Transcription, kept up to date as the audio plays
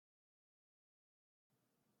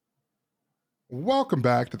Welcome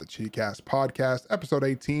back to the CheekCast podcast, episode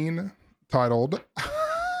 18, titled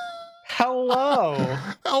Hello.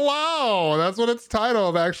 Hello. That's what it's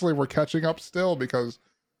titled. Actually, we're catching up still because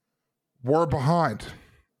we're behind.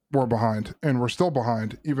 We're behind, and we're still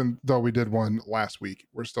behind, even though we did one last week.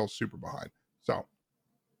 We're still super behind. So,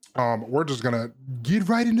 we're just gonna get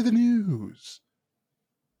right into the news.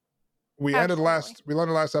 We ended last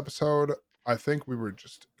episode. I think we were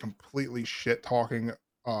just completely shit talking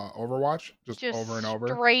Overwatch just over and over,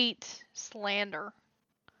 straight slander,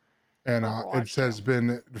 and it has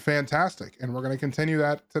been fantastic, and we're going to continue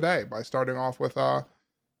that today by starting off with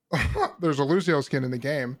there's a Lucio skin in the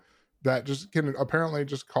game that just can apparently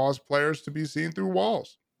just cause players to be seen through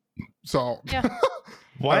walls. So yeah.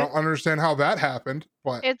 I don't understand how that happened,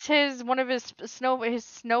 but it's one of his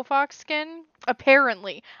snow fox skin.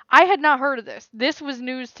 Apparently, I had not heard of this. This was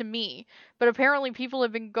news to me, but apparently people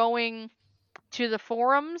have been going to the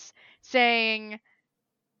forums saying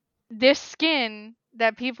this skin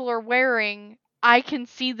that people are wearing, I can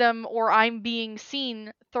see them or I'm being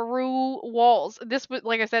seen through walls. This was,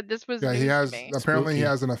 like I said, this was news he has to me. apparently he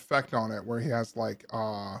has an effect on it where he has like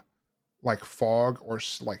fog or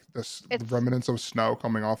like the remnants of snow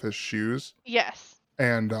coming off his shoes. Yes.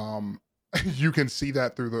 And you can see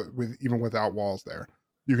that even without walls there.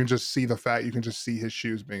 You can just see you can just see his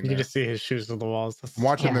shoes being there. You can just see his shoes on the walls. I'm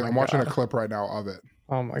watching a clip right now of it.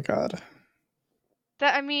 Oh my god.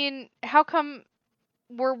 How come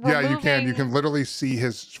we're removing... Yeah, you can literally see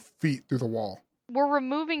his feet through the wall. We're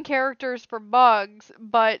removing characters for bugs,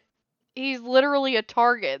 but he's literally a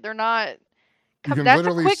target. They're not... You can That's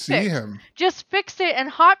literally a quick see fix. Him. Just fix it and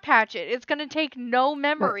hot patch it. It's going to take no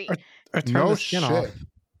memory. Or turn no the skin shit. off.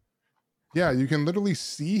 Yeah, you can literally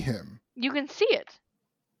see him. You can see it.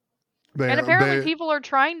 And apparently people are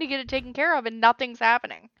trying to get it taken care of and nothing's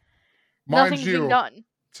happening. Nothing's being done.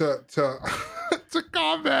 To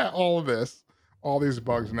combat all of this, all these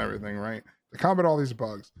bugs and everything, right? To combat all these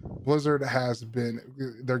bugs, Blizzard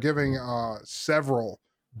they're giving several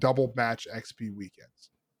double match XP weekends,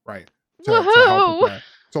 right? To help with that.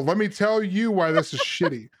 So let me tell you why this is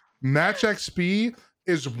shitty. Match XP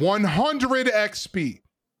is 100 XP.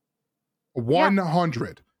 100.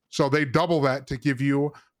 Yeah. So they double that to give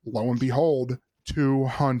you, lo and behold,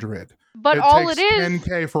 200. But all it is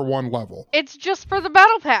 10k for one level. It's just for the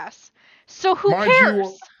battle pass. So who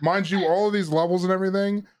cares? Mind you, all of these levels and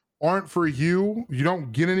everything aren't for you. You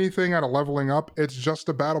don't get anything out of leveling up. It's just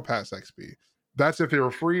a battle pass XP. That's if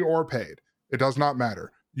you're free or paid. It does not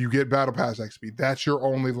matter. You get battle pass XP. That's your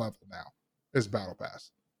only level now, is battle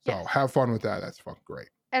pass. So Have fun with that. That's fucking great.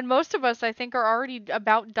 And most of us, I think, are already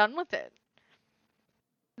about done with it.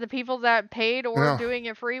 The people that paid or doing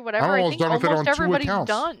it free, whatever, I think almost everybody's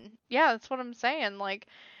done. Yeah, that's what I'm saying. Like,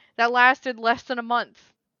 that lasted less than a month.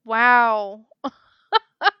 Wow.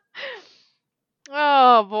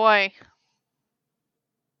 Oh boy.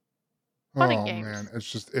 Fun and games. Man,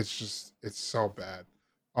 it's so bad.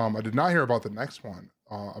 I did not hear about the next one,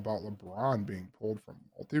 about LeBron being pulled from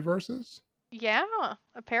multiverses. Yeah,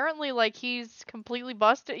 apparently, like, he's completely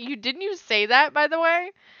busted. Didn't you say that, by the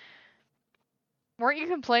way? Weren't you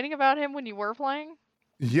complaining about him when you were playing?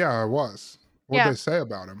 Yeah, I was. What did they say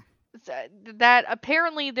about him? That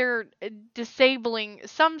apparently they're disabling,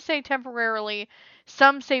 some say temporarily,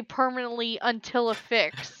 some say permanently until a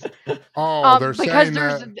fix. They're saying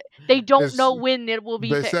that they don't know when it will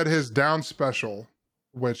be fixed. They said his down special,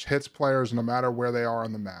 which hits players no matter where they are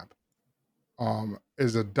on the map,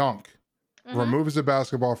 is a dunk. Mm-hmm. Removes the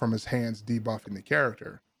basketball from his hands, debuffing the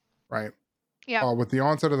character, right? Yeah. With the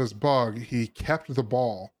onset of this bug, he kept the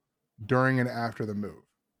ball during and after the move.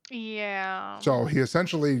 Yeah. So he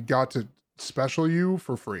essentially got to special you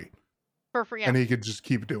for free. For free, yeah. And he could just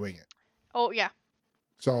keep doing it. Oh, yeah.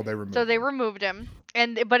 So they removed him.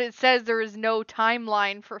 But it says there is no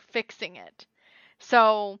timeline for fixing it.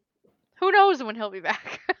 So who knows when he'll be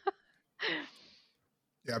back.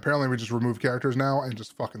 Yeah, apparently we just remove characters now and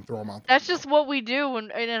just fucking throw them out. That's just what we do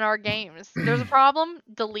in our games. There's a problem,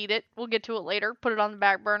 delete it. We'll get to it later. Put it on the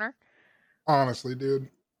back burner. Honestly, dude.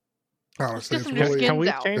 Honestly, it's really... Can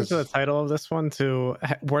we change the title of this one to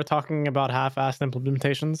 "We're talking about half-assed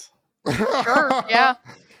implementations"? Sure, yeah.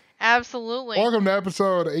 Absolutely. Welcome to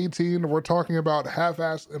episode 18. We're talking about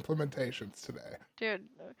half-assed implementations today. Dude,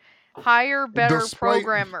 hire better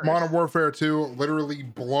programmers. Modern Warfare 2 literally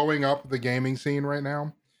blowing up the gaming scene right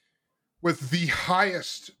now with the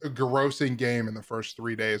highest grossing game in the first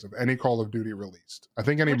 3 days of any Call of Duty released. I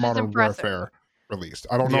think any Modern Warfare released.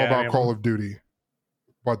 I don't know about Call of Duty,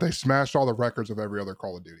 but they smashed all the records of every other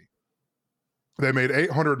Call of Duty. They made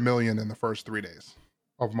 $800 million in the first 3 days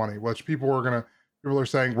of money, which people were going to People are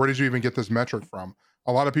saying, where did you even get this metric from?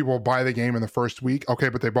 A lot of people buy the game in the first week. Okay,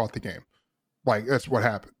 but they bought the game. Like, that's what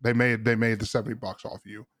happened. They made the $70 off of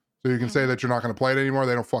you. So you can say that you're not going to play it anymore.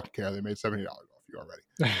 They don't fucking care. They made $70 off you already.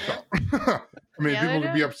 So, I mean, people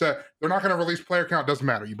could be upset. They're not going to release player count. Doesn't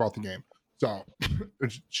matter. You bought the game. So,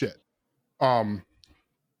 it's shit.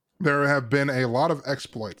 There have been a lot of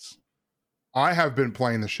exploits. I have been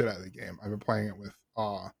playing the shit out of the game. I've been playing it with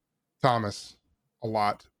Thomas a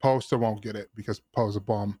lot. Poe still won't get it because Poe's a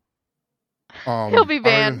bum. He'll be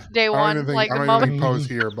banned day one. I don't even think Poe's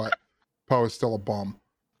here, but Poe is still a bum.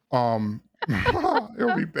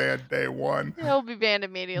 He'll be banned day one. He'll be banned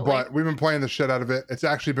immediately. But we've been playing the shit out of it. It's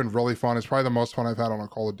actually been really fun. It's probably the most fun I've had on a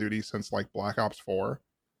Call of Duty since like Black Ops 4.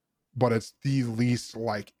 But it's the least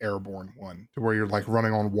like airborne one, to where you're like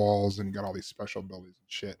running on walls and you got all these special abilities and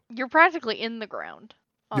shit. You're practically in the ground.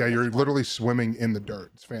 Yeah, you're literally swimming in the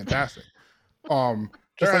dirt. It's fantastic. There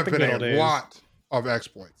have been a lot of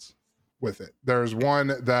exploits with it. There's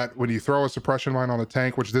one that when you throw a suppression mine on a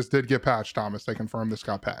tank, which this did get patched, Thomas, they confirmed this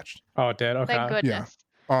got patched. Oh, it did? Okay. Thank goodness.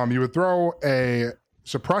 Yeah. You would throw a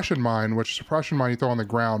suppression mine, which suppression mine you throw on the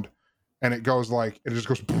ground, and it goes like, it just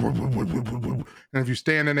goes, and if you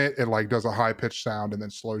stand in it, it like does a high pitched sound and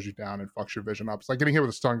then slows you down and fucks your vision up. It's like getting hit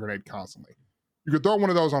with a stun grenade constantly. You could throw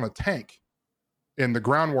one of those on a tank in the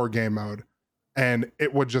ground war game mode, and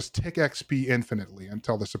it would just tick XP infinitely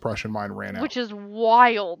until the suppression mine ran out. Which is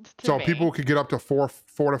wild to me. People could get up to 4 to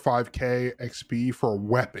 5k XP for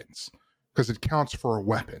weapons, because it counts for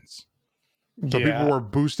weapons. So people were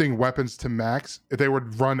boosting weapons to max. They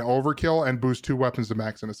would run overkill and boost 2 weapons to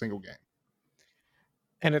max in a single game.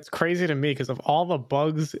 And it's crazy to me because of all the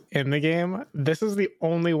bugs in the game, this is the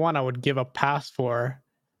only one I would give a pass for,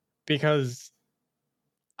 because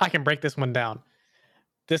I can break this one down.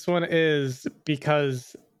 This one is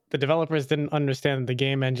because the developers didn't understand the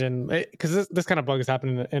game engine, because this kind of bug has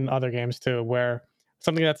happened in other games too, where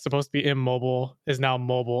something that's supposed to be immobile is now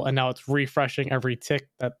mobile, and now it's refreshing every tick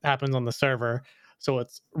that happens on the server. So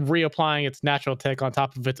it's reapplying its natural tick on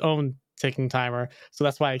top of its own ticking timer. So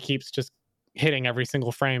that's why it keeps just hitting every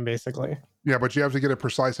single frame, basically. Yeah, but you have to get it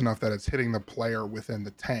precise enough that it's hitting the player within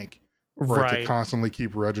the tank for it to constantly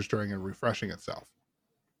keep registering and refreshing itself.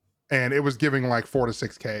 And it was giving like 4 to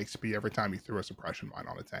 6k XP every time you threw a suppression mine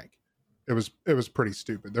on a tank. It was pretty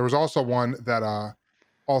stupid. There was also one that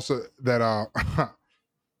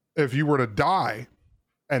if you were to die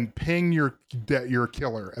and ping your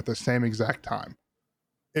killer at the same exact time,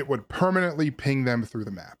 it would permanently ping them through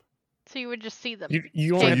the map. So you would just see them.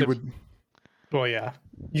 Well, yeah,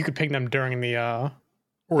 you could ping them during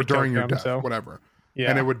during your death, whatever. Yeah,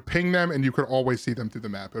 and it would ping them, and you could always see them through the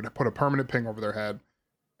map. It would put a permanent ping over their head,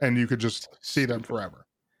 and you could just see them forever.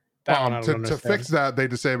 To fix that, they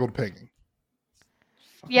disabled pinging.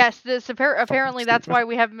 Yes, apparently that's why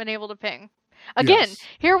we haven't been able to ping. Again,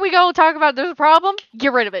 Here we go. Talk about there's a problem.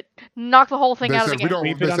 Get rid of it. Knock the whole thing out of the game.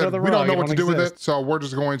 We don't know what to do with it, so we're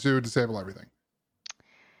just going to disable everything.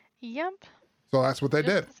 Yep. So that's what they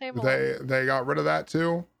did. They got rid of that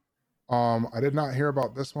too. I did not hear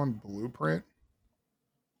about this one, Blueprint.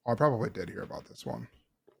 I probably did hear about this one.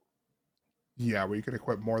 Yeah, where you could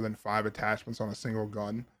equip more than 5 attachments on a single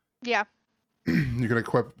gun. Yeah. You could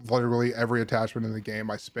equip literally every attachment in the game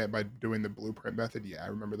by doing the Blueprint method. Yeah, I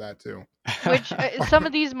remember that too. Which some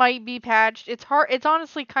of these might be patched. It's hard. It's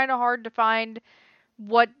honestly kind of hard to find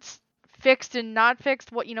what's fixed and not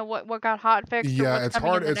fixed. What got hot fixed. Yeah, it's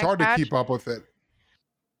hard. It's hard to keep up with it.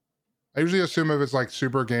 I usually assume if it's like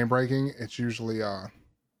super game breaking, it's usually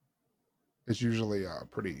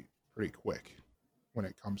pretty quick when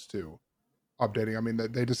it comes to updating. I mean,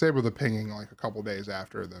 they disabled the pinging like a couple days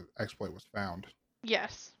after the exploit was found.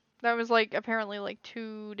 Yes, that was apparently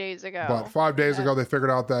 2 days ago. But 5 days ago, they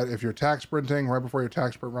figured out that if you're attack sprinting right before your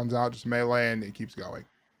attack sprint runs out, just melee and it keeps going.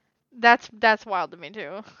 That's wild to me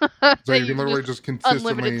too. So you can literally just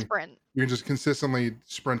consistently unlimited sprint. You can just consistently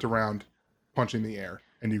sprint around, punching the air,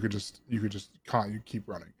 and you keep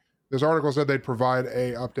running. This article said they'd provide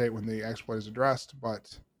a update when the exploit is addressed,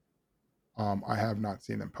 but I have not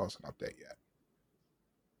seen them post an update yet.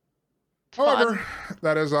 However,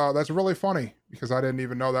 that's really funny because I didn't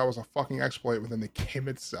even know that was a fucking exploit within the game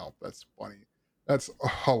itself. That's funny. That's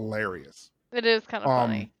hilarious. It is kind of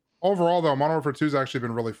funny. Overall, though, Modern Warfare 2 has actually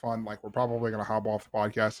been really fun. Like, we're probably going to hop off the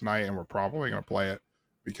podcast tonight, and we're probably going to play it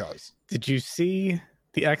because... Did you see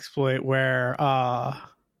the exploit where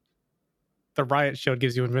the riot shield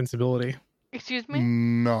gives you invincibility? Excuse me?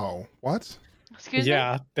 No. What? Excuse me?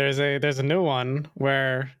 Yeah, there's a new one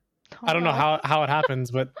where... I don't know how it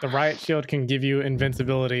happens, but the riot shield can give you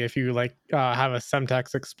invincibility if you have a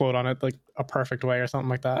Semtex explode on it a perfect way or something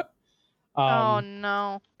like that. Oh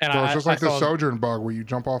no. And So it's just I like the saw sojourn bug where you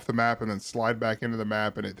jump off the map and then slide back into the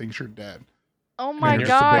map and it thinks you're dead. Oh And my you're you're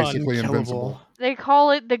just god. basically invincible. They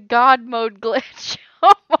call it the God mode glitch.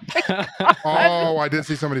 Oh my god. Oh, I did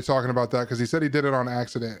see somebody talking about that because he said he did it on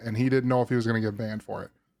accident and he didn't know if he was going to get banned for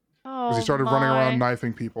it. Because he Oh started running around my.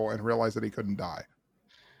 knifing people and realized that he couldn't die.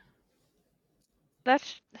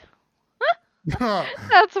 That's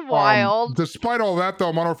that's wild. Despite all that,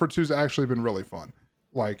 though, Modern Warfare 2 has actually been really fun.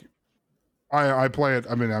 Like, I play it.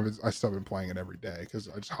 I mean, I still been playing it every day because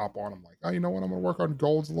I just hop on. I'm like, oh, you know what? I'm going to work on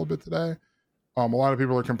golds a little bit today. A lot of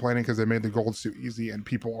people are complaining because they made the golds too easy and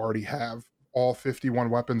people already have all 51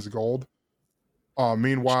 weapons gold.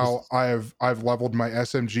 Meanwhile, I've leveled my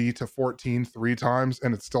SMG to 14 3 times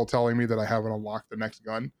and it's still telling me that I haven't unlocked the next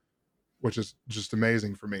gun, which is just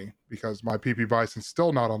amazing for me because my PP Bison's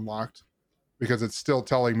still not unlocked because it's still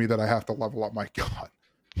telling me that I have to level up my gun.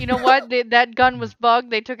 You know what? That gun was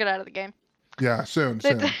bugged. They took it out of the game. Yeah, soon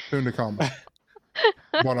to come.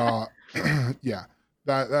 But yeah,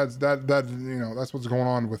 that you know, that's what's going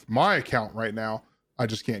on with my account right now. I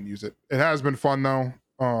just can't use it. It has been fun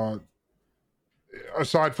though.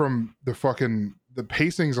 Aside from the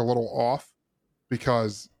pacing's a little off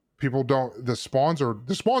because people don't the spawns are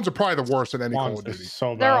probably the worst in any Call of Duty. So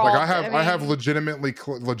They're bad. all- Like I have mean-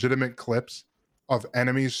 legitimate clips of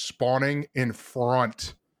enemies spawning in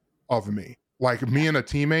front of me. Like me and a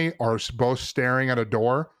teammate are both staring at a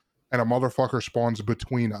door and a motherfucker spawns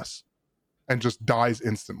between us and just dies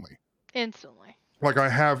instantly. Instantly. Like I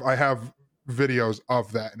have videos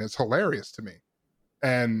of that and it's hilarious to me.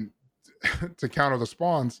 And to counter the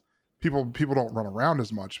spawns, people don't run around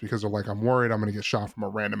as much because they're like, I'm worried I'm going to get shot from a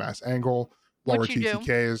random ass angle, lower Which you do.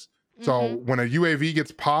 TTKs. So when a UAV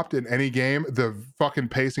gets popped in any game, the fucking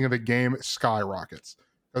pacing of the game skyrockets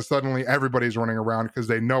because suddenly everybody's running around because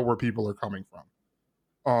they know where people are coming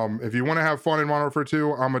from. If you want to have fun in Modern Warfare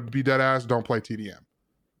 2, I'm gonna be dead ass. Don't play TDM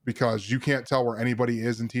because you can't tell where anybody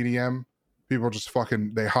is in TDM. People just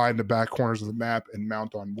they hide in the back corners of the map and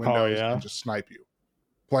mount on windows and just snipe you.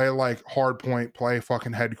 Play like hardpoint, play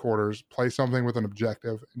fucking headquarters, play something with an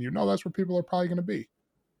objective, and you know that's where people are probably going to be.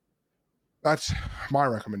 That's my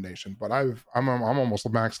recommendation. But I'm almost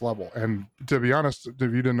max level, and to be honest, if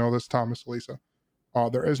you didn't know this, Thomas, Lisa,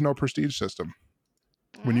 there is no prestige system.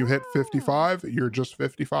 When you hit 55, you're just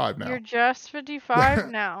 55 now. You're just 55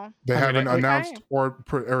 now. They haven't announced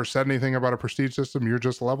or said anything about a prestige system. You're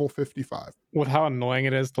just level 55. With how annoying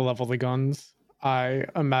it is to level the guns, I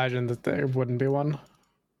imagine that there wouldn't be one.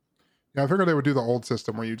 Yeah, I figured they would do the old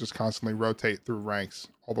system where you just constantly rotate through ranks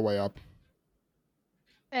all the way up.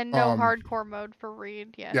 And no hardcore mode for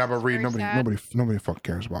Reed. Yes, yeah, but Reed, nobody fuck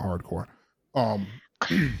cares about hardcore.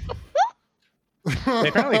 They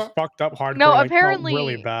apparently fucked up hardcore. No, like, apparently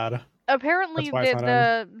really bad. Apparently,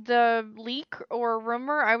 the leak or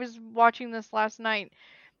rumor, I was watching this last night,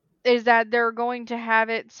 is that they're going to have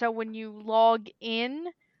it so when you log in,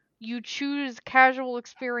 you choose casual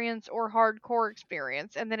experience or hardcore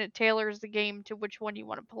experience, and then it tailors the game to which one you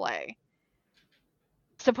want to play.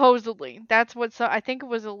 Supposedly, that's what I think it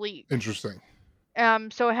was a leak. Interesting.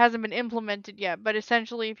 So it hasn't been implemented yet, but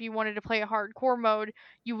essentially, if you wanted to play a hardcore mode,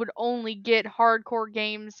 you would only get hardcore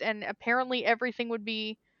games, and apparently everything would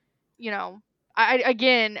be, you know,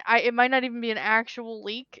 it might not even be an actual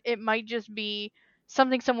leak. It might just be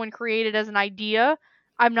something someone created as an idea.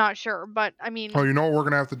 I'm not sure, but I mean. Oh, you know what we're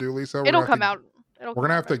gonna have to do, Lisa? It'll come out. We're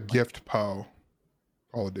gonna have to gift Poe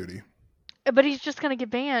Call of Duty. But he's just gonna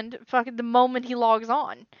get banned fucking the moment he logs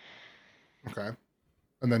on. Okay.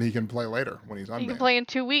 And then he can play later when he's unbanned. He can play in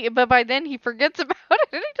 2 weeks, but by then he forgets about it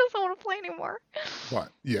and he doesn't want to play anymore.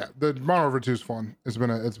 But yeah, the Modern Warfare 2 is fun.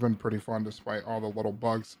 It's been pretty fun despite all the little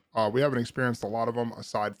bugs. We haven't experienced a lot of them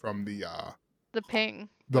aside from the ping.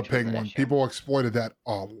 The ping one. People exploited that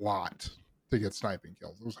a lot to get sniping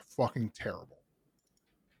kills. It was fucking terrible.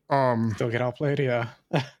 Still get outplayed, yeah.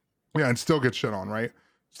 Yeah, and still get shit on, right?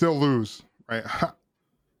 Still lose, right?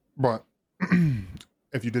 But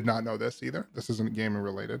if you did not know this either, this isn't gaming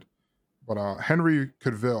related, but Henry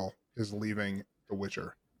Cavill is leaving The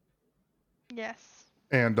Witcher. Yes.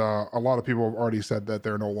 And a lot of people have already said that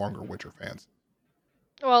they're no longer Witcher fans.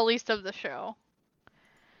 Well, at least of the show.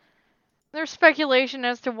 There's speculation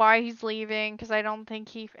as to why he's leaving, because I don't think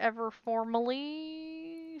he ever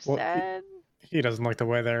formally said. He doesn't like the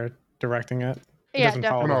way they're directing it. Yeah,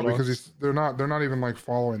 definitely. No, because they're not even like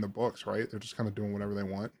following the books, right? They're just kind of doing whatever they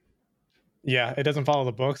want. Yeah, it doesn't follow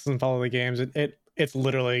the books, doesn't follow the games. It's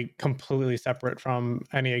literally completely separate from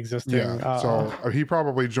any existing. Yeah, so he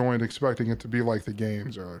probably joined expecting it to be like the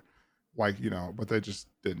games or like, but they just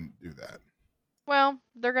didn't do that. Well,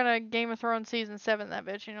 they're gonna Game of Thrones season 7 that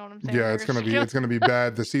bitch. You know what I'm saying? Yeah, They're it's just gonna be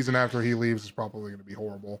bad. The season after he leaves is probably gonna be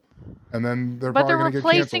horrible, and then they're But probably they're gonna get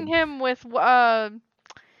replacing canceled. him with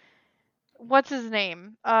what's his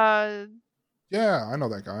name? Yeah, I know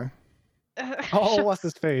that guy. Oh, what's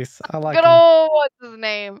his face? I like good him. old what's his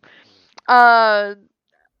name? Uh,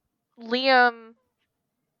 Liam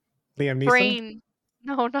Liam Neeson. Brain.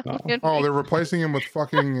 No, not No. Liam. Oh, they're Neeson. replacing him with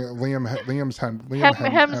fucking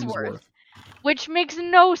Hemsworth. Which makes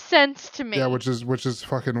no sense to me. Yeah, which is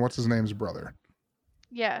fucking what's his name's brother.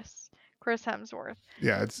 Yes, Chris Hemsworth.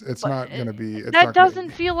 Yeah, it's But not gonna be. It's that not gonna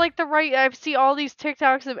doesn't feel like the right. I see all these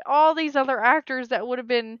TikToks of all these other actors that would have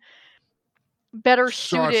been better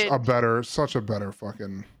suited. such a better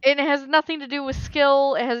fucking. And it has nothing to do with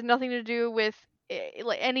skill. It has nothing to do with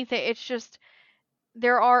like anything. It's just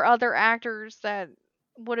there are other actors that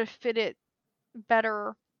would have fit it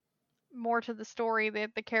better, more to the story, the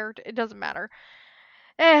character. It doesn't matter.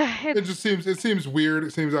 It just seems weird.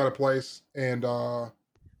 It seems out of place, and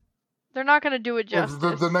they're not gonna do it well,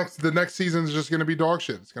 justice. the next season is just gonna be dog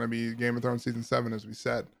shit. It's gonna be Game of Thrones season 7, as we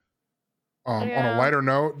said. On a lighter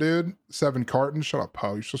note, dude, 7 cartons. Shut up,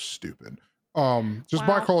 Poe. You're so stupid. Just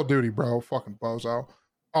buy Call of Duty, bro. Fucking bozo.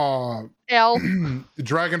 L.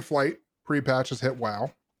 Dragonflight pre-patch has hit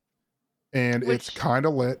WoW, and it's kind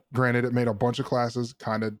of lit. Granted, it made a bunch of classes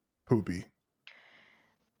kind of poopy.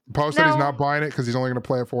 Poe said he's not buying it because he's only going to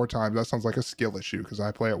play it 4 times. That sounds like a skill issue because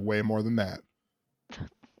I play it way more than that.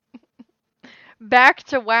 Back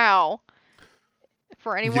to WoW.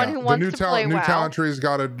 For anyone who wants to play new WoW. talent trees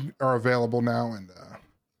are available now, and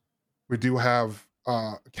we do have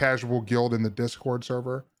a casual guild in the Discord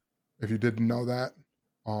server. If you didn't know that,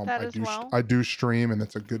 I do stream, and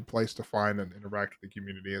it's a good place to find and interact with the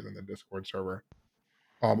community is in the Discord server.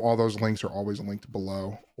 All those links are always linked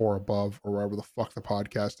below or above or wherever the fuck the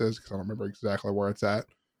podcast is, because I don't remember exactly where it's at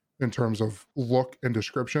in terms of look and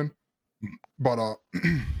description. But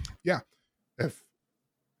yeah, if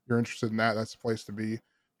you're interested in that, that's the place to be.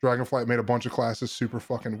 Dragonflight made a bunch of classes super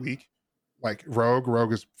fucking weak. Like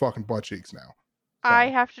Rogue is fucking butt cheeks now. So, I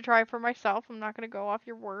have to try for myself. I'm not gonna go off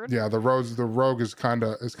your word. Yeah, the Rogue is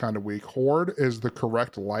kinda weak. Horde is the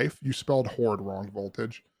correct life. You spelled Horde wrong,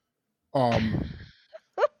 Voltage.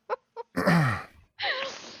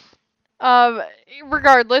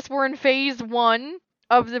 Regardless, we're in phase 1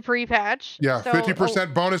 of the pre-patch. Yeah, so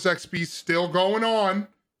 50% bonus XP still going on.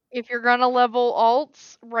 If you're gonna level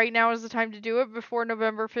alts, right now is the time to do it before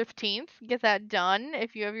November 15th. Get that done.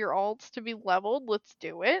 If you have your alts to be leveled, let's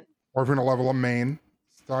do it. Or if you're gonna level a main,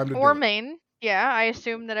 it's time to do it. main. Yeah, I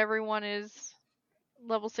assume that everyone is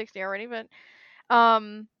level 60 already, but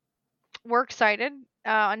we're excited.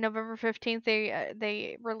 On November 15th,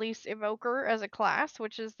 they release Evoker as a class,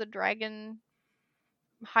 which is the dragon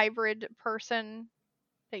hybrid person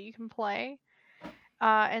that you can play.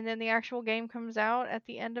 And then the actual game comes out at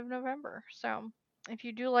the end of November. So if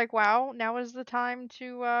you do like WoW, now is the time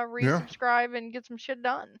to resubscribe and get some shit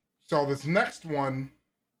done. So this next one,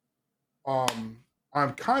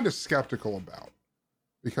 I'm kind of skeptical about,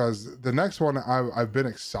 because the next one I've been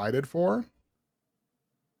excited for,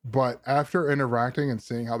 but after interacting and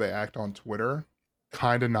seeing how they act on Twitter,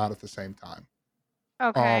 kind of not at the same time.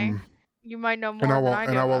 Okay. You might know more than I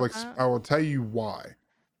do. And I will tell you why.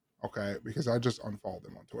 Okay, because I just unfollowed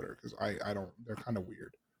them on Twitter because I don't. They're kind of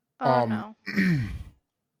weird. No.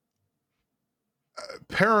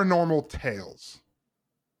 Paranormal Tales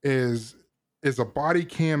is a body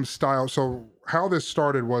cam style. So how this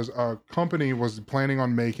started was a company was planning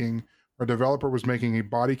on making, or a developer was making a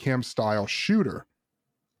body cam style shooter,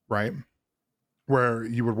 right? Where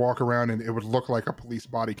you would walk around and it would look like a police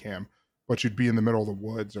body cam, but you'd be in the middle of the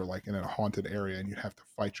woods or like in a haunted area and you'd have to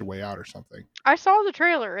fight your way out or something. I saw the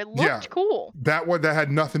trailer. It looked cool. That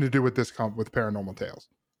had nothing to do with this with Paranormal Tales.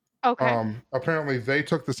 Okay. Apparently they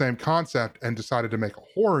took the same concept and decided to make a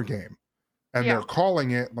horror game. And they're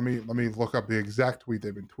calling it, let me look up the exact tweet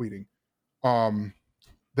they've been tweeting.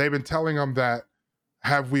 They've been telling them that,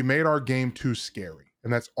 have we made our game too scary?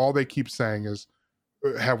 And that's all they keep saying is,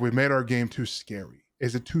 have we made our game too scary?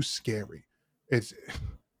 Is it too scary? It's,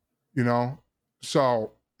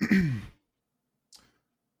 so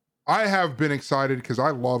I have been excited because I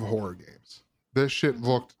love horror games. This shit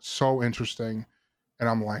looked so interesting. And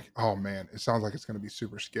I'm like, oh man, it sounds like it's going to be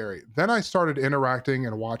super scary. Then I started interacting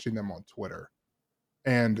and watching them on Twitter,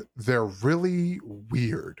 and they're really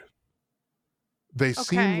weird. They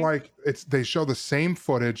seem like they show the same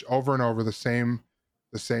footage over and over, the same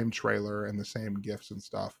trailer and the same GIFs and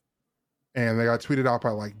stuff. And they got tweeted out by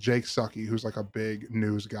like Jake Sucky, who's like a big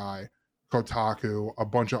news guy, Kotaku, a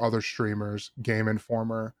bunch of other streamers, Game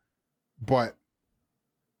Informer. But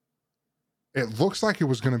it looks like it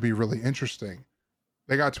was going to be really interesting.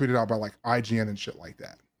 They got tweeted out by like IGN and shit like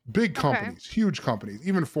that. Big companies, huge companies,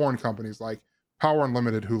 even foreign companies like Power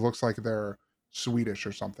Unlimited, who looks like they're Swedish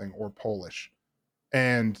or something or Polish.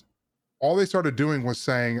 And all they started doing was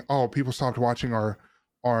saying, "Oh, people stopped watching our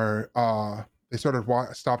they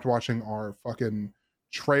stopped watching our fucking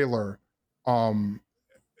trailer.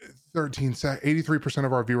 83%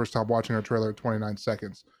 of our viewers stopped watching our trailer at 29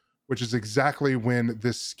 seconds, which is exactly when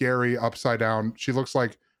this scary upside down, she looks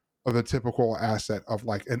like the typical asset of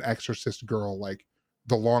like an exorcist girl, like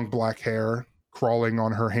the long black hair crawling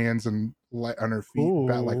on her hands and on her feet,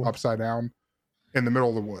 like upside down in the middle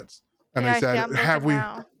of the woods." And they said,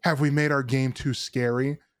 have we made our game too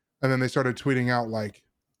scary? And then they started tweeting out like,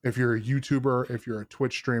 if you're a YouTuber, if you're a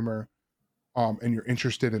Twitch streamer, and you're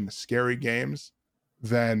interested in the scary games,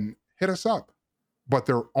 then hit us up. But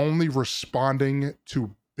they're only responding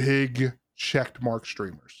to big checked mark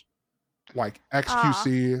streamers like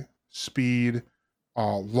XQC, Speed,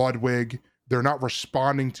 Ludwig. They're not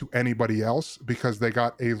responding to anybody else because they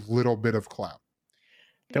got a little bit of clout.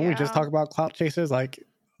 Didn't we just talk about clout chasers? Like,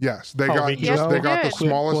 yes, they got the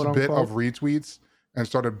smallest bit of retweets and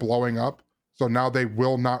started blowing up. So now they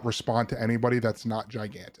will not respond to anybody that's not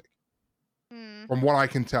gigantic. From what I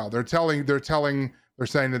can tell, they're saying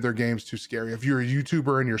that their game's too scary. If you're a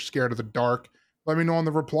YouTuber and you're scared of the dark, let me know in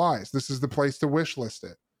the replies. This is the place to wish list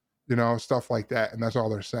it, stuff like that. And that's all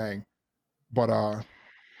they're saying. But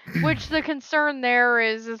which the concern there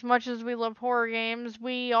is, as much as we love horror games,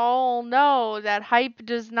 we all know that hype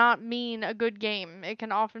does not mean a good game. It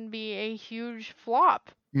can often be a huge flop.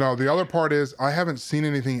 No, the other part is I haven't seen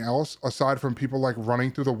anything else aside from people like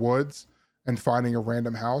running through the woods and finding a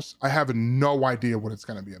random house. I have no idea what it's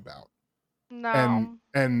going to be about. No.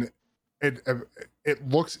 And it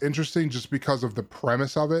looks interesting just because of the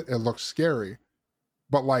premise of it. It looks scary.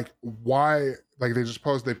 But like, why? Like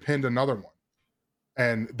they pinned another one.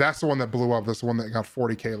 And that's the one that blew up. That's the one that got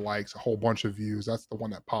 40K likes, a whole bunch of views. That's the one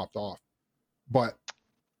that popped off. But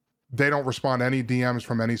they don't respond to any DMs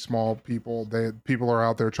from any small people. People are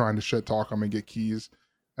out there trying to shit talk them and get keys.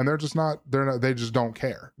 And they just don't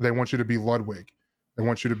care. They want you to be Ludwig. They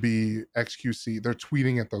want you to be XQC. They're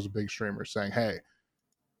tweeting at those big streamers saying, "Hey,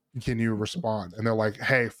 can you respond?" And they're like,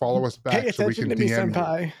 "Hey, follow us back so we can DM you."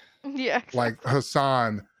 Yeah. Exactly. Like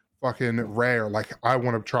Hassan, fucking Rare, like, "I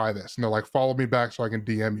want to try this." And they're like, "Follow me back so I can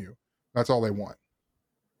DM you." That's all they want.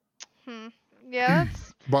 Yeah,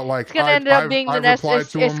 that's but like it's gonna end up being the next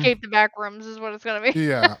escape the back rooms is what it's gonna be.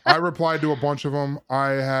 Yeah, I replied to a bunch of them.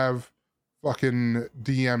 I have fucking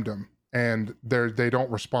DM'd them, and they don't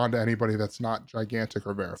respond to anybody that's not gigantic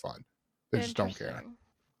or verified. They just don't care.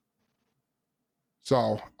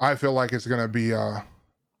 So I feel like it's gonna be I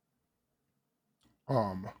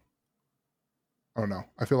don't know.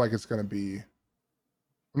 I feel like it's gonna be,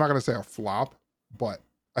 I'm not gonna say a flop, but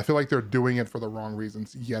I feel like they're doing it for the wrong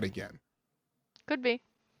reasons yet again. Could be.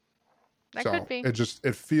 That could be.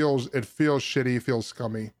 It feels shitty, feels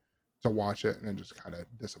scummy to watch it, and it just kind of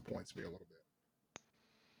disappoints me a little bit.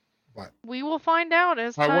 But we will find out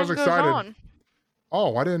as time goes on.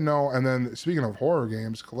 Oh, I didn't know. And then speaking of horror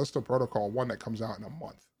games, Callisto Protocol 1 that comes out in a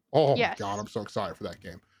month. Oh my god, I'm so excited for that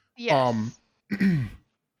game. Yes.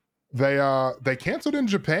 They canceled in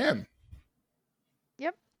Japan.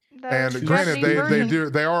 Yep. And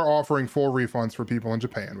granted, they are offering full refunds for people in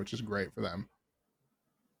Japan, which is great for them.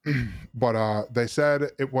 But they said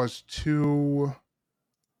it was too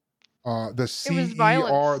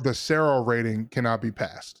the Sero rating cannot be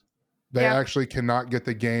passed. They actually cannot get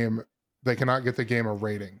the game. They cannot get the game a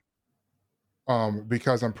rating.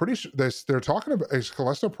 Because I'm pretty sure they're talking about, is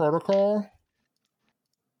Callisto Protocol.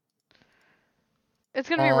 It's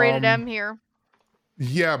gonna be rated M here.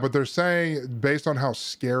 Yeah, but they're saying based on how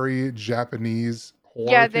scary Japanese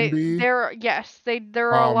horror can be. There are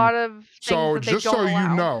a lot of things so that they just don't so allow.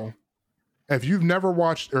 You know, if you've never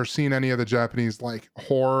watched or seen any of the Japanese like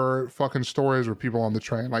horror fucking stories where people on the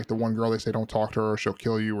train, like the one girl they say don't talk to her or she'll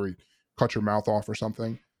kill you or you cut your mouth off or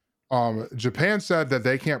something. Japan said that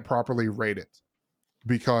they can't properly rate it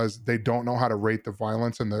because they don't know how to rate the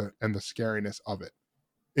violence and the scariness of it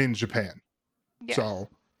in Japan. Yes. So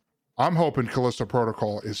I'm hoping Callisto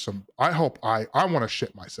Protocol is some. I hope I want to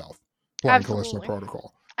shit myself playing Callisto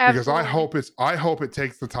Protocol because I hope it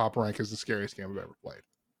takes the top rank as the scariest game I've ever played.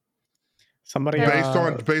 Somebody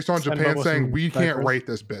based on Japan saying we can't rate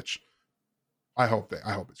this bitch. I hope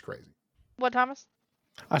it's crazy. What, Thomas?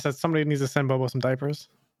 I said somebody needs to send Bobo some diapers.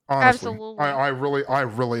 Honestly, absolutely. I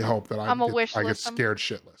really hope that I get scared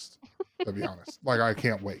shitless. To be honest, like I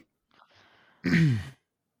can't wait.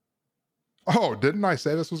 Oh, didn't I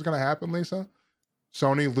say this was going to happen, Lisa?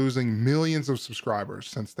 Sony losing millions of subscribers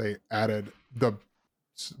since they added the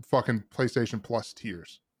fucking PlayStation Plus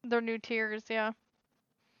tiers. Their new tiers, yeah.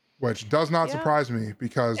 Which does not Yeah. surprise me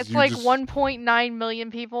because It's you like just 1.9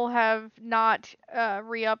 million people have not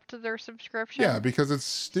re-upped their subscription. yeah, because it's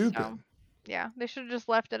stupid. So, yeah, they should have just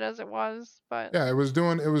left it as it was. But Yeah, it was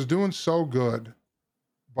doing so good,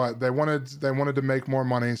 but they wanted to make more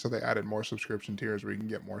money, so they added more subscription tiers where you can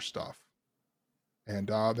get more stuff. And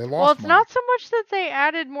they lost well, it's money. not so much that they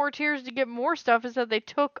added more tiers to get more stuff, is that they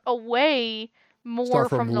took away more Stuff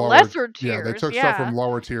from the lower, lesser tiers. Yeah, they took stuff from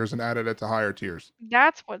lower tiers and added it to higher tiers.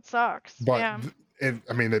 That's what sucks. But yeah.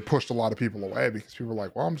 I mean, they pushed a lot of people away because people were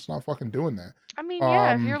like, "Well, I'm just not fucking doing that." I mean,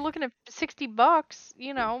 yeah, if you're looking at $60,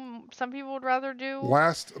 you know, some people would rather do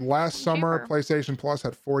last summer, cheaper. PlayStation Plus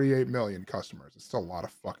had 48 million customers. It's still a lot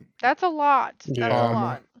of fucking. That's a lot. Yeah. That's a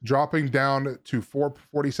lot. Dropping down to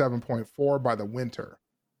 47.4 by the winter,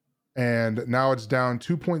 and now it's down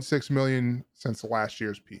 2.6 million since last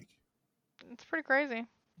year's peak. It's pretty crazy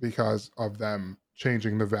because of them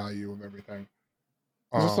changing the value of everything.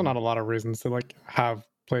 There's also not a lot of reasons to like have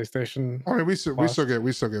PlayStation. I mean, we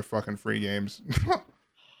still get fucking free games. All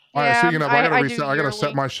right, Yeah, speaking of, I gotta I reset. do I gotta set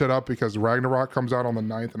yearly. my shit up because Ragnarok comes out on the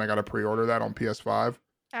 9th, and I gotta pre-order that on PS5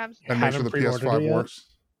 Absolutely. and make sure Haven't the pre-ordered PS5 it yet? works.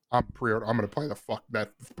 I'm gonna play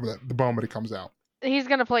the moment it comes out. He's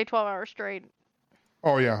gonna play 12 hours straight.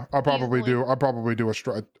 Oh yeah, I'll probably Easily. do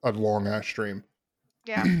a long ass stream.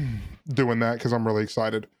 Yeah. Doing that because I'm really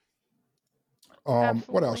excited. What else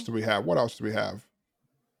Absolutely. do we have? What else do we have?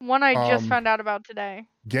 One I just found out about today.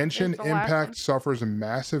 Genshin Is the last Impact one. suffers a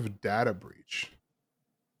massive data breach.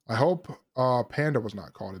 I hope Panda was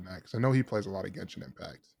not caught in that because I know he plays a lot of Genshin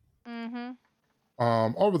Impact. Mm-hmm.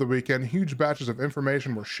 Over the weekend, huge batches of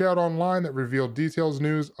information were shared online that revealed details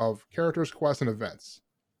news of characters, quests, and events.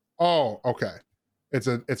 Oh, okay. It's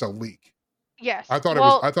a leak. Yes. I thought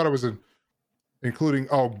it was including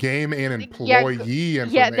game and employee information.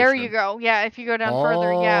 Yeah, there you go. Yeah, if you go down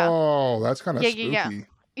further, yeah. Oh, that's kind of spooky. Yeah.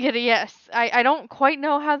 Yes. I don't quite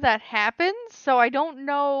know how that happens, so I don't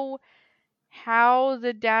know how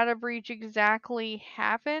the data breach exactly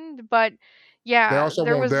happened, but yeah, They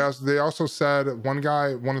also said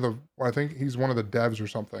I think he's one of the devs or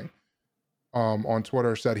something, on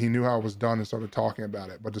Twitter said he knew how it was done and started talking about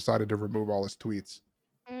it, but decided to remove all his tweets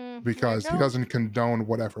because he doesn't condone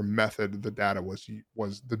whatever method the data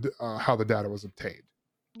how the data was obtained.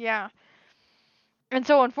 Yeah. And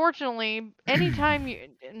so unfortunately, anytime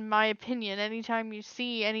in my opinion, anytime you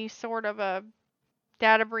see any sort of a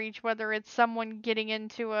data breach, whether it's someone getting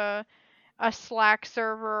into a Slack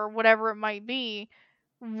server or whatever it might be,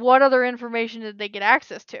 what other information did they get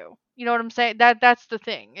access to? You know what I'm saying? That's the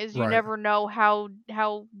thing, is you Right. never know how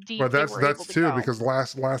deep But they were able to too go. because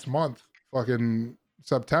last month, fucking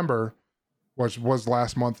September, which was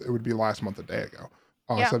last month, it would be last month a day ago.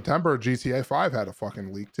 Yeah. September, GTA 5 had a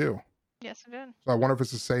fucking leak too. Yes, it did. So I wonder if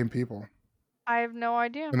it's the same people. I have no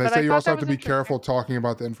idea. And they but say I you thought also that have to was be careful talking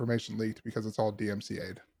about the information leaked because it's all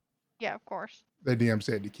DMCA'd. Yeah, of course. They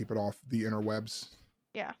DMCA'd to keep it off the interwebs.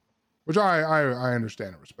 Yeah. Which I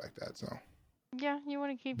understand and respect that. So Yeah, you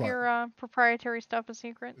want to keep your proprietary stuff a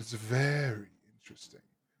secret. it's very interesting.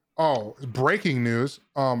 Oh, breaking news.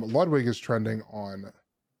 Ludwig is trending on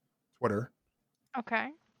Twitter. Okay.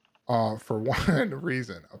 For one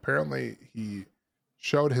reason. Apparently he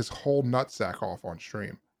showed his whole nutsack off on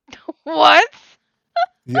stream. What?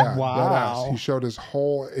 Yeah, wow. deadass. He showed his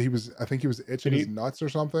whole. I think he was itching his nuts or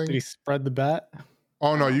something. Did he spread the bet?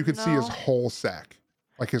 Oh no, you could see his whole sack,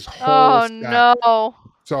 like his whole. Oh sack. no!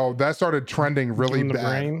 So that started trending really bad.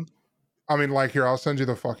 Brain? I mean, like here, I'll send you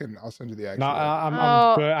the actual. No,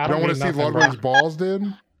 I'm good. I don't want to see Ludwig's balls,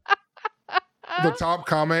 dude. The top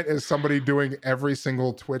comment is somebody doing every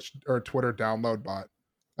single Twitch or Twitter download bot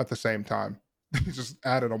at the same time. He just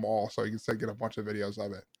added them all so you can get a bunch of videos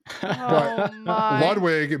of it. But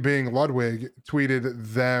Ludwig, being Ludwig,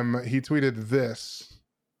 tweeted them. He tweeted this,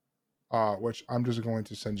 which I'm just going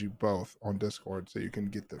to send you both on Discord so you can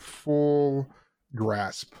get the full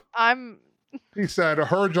grasp. He said,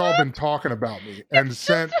 "Heard y'all been talking about me," and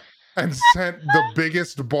sent the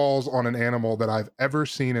biggest balls on an animal that I've ever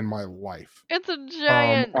seen in my life. It's a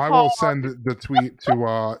giant. I will send the tweet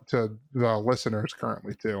to the listeners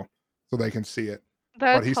currently too, so they can see it.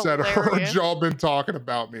 But he said, "Heard y'all been talking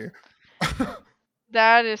about me."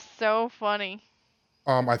 That is so funny.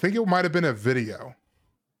 I think it might have been a video.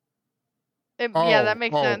 Yeah, that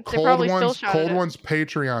makes sense. They probably still shot Cold One's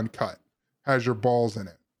Patreon cut has your balls in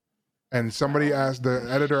it. And somebody asked, the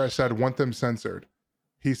editor said, "Want them censored?"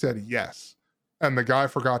 He said yes. And the guy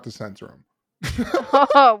forgot to censor him.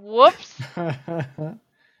 Whoops.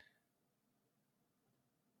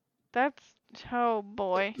 That's oh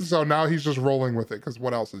boy. So now he's just rolling with it because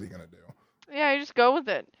what else is he gonna do? Yeah, you just go with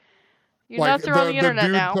it. You Like nuts are on the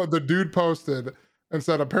internet now. the dude posted and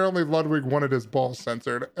said apparently Ludwig wanted his balls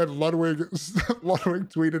censored, and Ludwig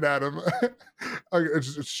tweeted at him. It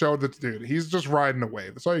just showed that dude, he's just riding a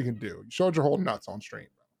wave. That's all you can do. You showed your whole nuts on stream.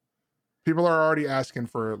 People are already asking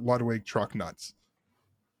for Ludwig truck nuts.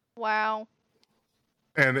 Wow.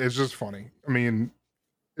 And it's just funny. I mean,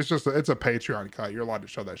 it's a Patreon cut. You're allowed to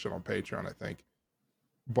show that shit on Patreon, I think.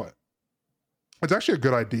 But it's actually a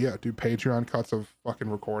good idea. Do Patreon cuts of fucking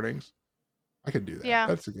recordings. I could do that. Yeah.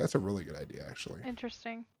 That's a really good idea, actually.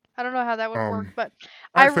 Interesting. I don't know how that would work, but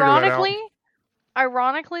I'll figure that out.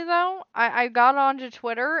 ironically though, I got onto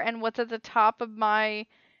Twitter, and what's at the top of my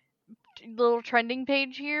little trending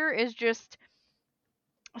page here is just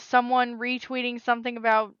someone retweeting something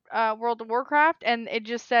about World of Warcraft, and it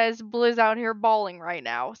just says Blizz out here balling right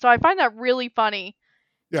now. So I find that really funny.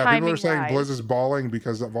 Yeah, people are saying timing-wise. Blizz is balling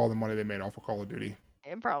because of all the money they made off of Call of Duty.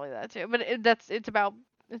 And probably that too, but it's about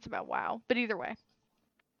WoW. But either way,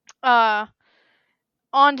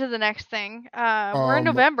 on to the next thing. We're in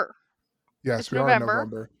November. Yes, It's we are in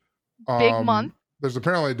November. Big month. There's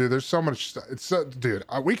apparently, dude, there's so much stuff. Dude,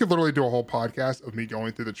 we could literally do a whole podcast of me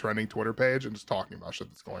going through the trending Twitter page and just talking about shit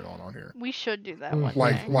that's going on here. We should do that one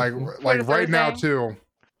Like day. right Thursday. now too.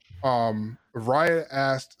 Riot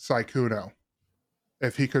asked Sykkuno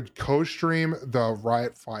if he could co-stream the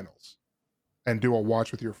Riot finals and do a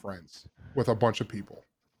watch with your friends with a bunch of people.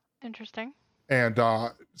 Interesting. And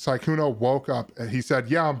Sykkuno woke up and he said,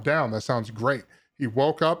 "Yeah, I'm down. That sounds great." He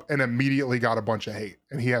woke up and immediately got a bunch of hate,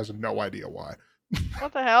 and he has no idea why.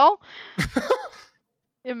 What the hell?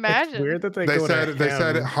 Imagine. It's weird that they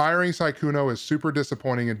said hiring Sykkuno is super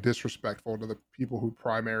disappointing and disrespectful to the people who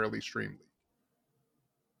primarily stream League.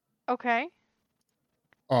 Okay.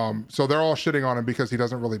 So they're all shitting on him because he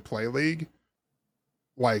doesn't really play League.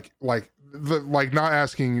 Like not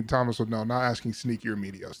asking Thomas would know, not asking Sneaky or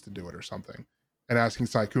Medios to do it or something, and asking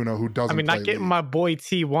Sykkuno who doesn't. I mean, play not getting League. my boy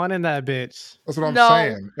T1 in that bitch. That's what I'm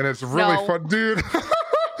saying, and it's really fun, dude.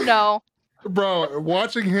 No. Bro,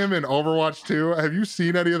 watching him in Overwatch 2, have you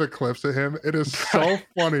seen any of the clips of him? It is so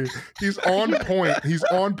funny. He's on point. He's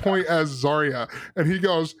on point as Zarya. And he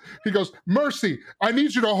goes, "Mercy, I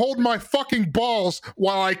need you to hold my fucking balls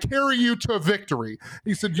while I carry you to victory."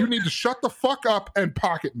 He said, "You need to shut the fuck up and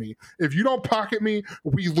pocket me. If you don't pocket me,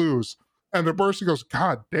 we lose." And the Mercy goes,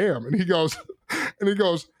 "God damn." And he goes,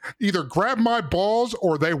 "Either grab my balls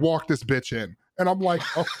or they walk this bitch in." And I'm like,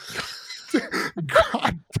 oh.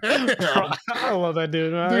 God damn. I love that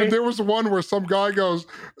dude, man. Dude, there was one where some guy goes,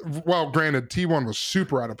 well, granted, T1 was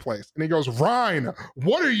super out of place. And he goes, "Ryan,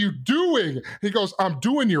 what are you doing?" He goes, "I'm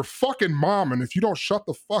doing your fucking mom. And if you don't shut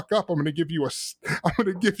the fuck up, I'm going to give you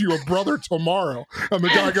a brother tomorrow." And the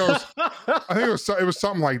guy goes, I think it was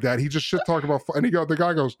something like that. He just shit talked about, and the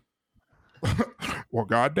guy goes, "Well,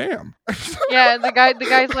 goddamn." Yeah, the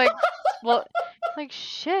guy's like, well, like,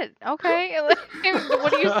 shit. Okay.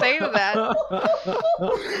 What do you say to that?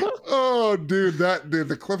 Oh, dude,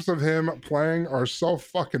 the clips of him playing are so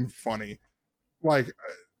fucking funny. Like,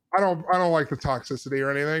 I don't like the toxicity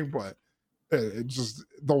or anything, but it just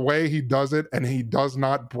the way he does it, and he does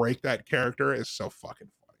not break that character, is so fucking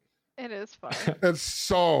funny. It is funny. It's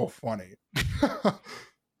so funny.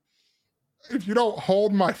 If you don't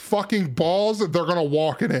hold my fucking balls, they're gonna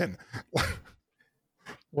walk it in.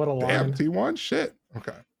 What a line. Damn, T1 shit.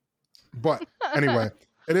 Okay. But anyway,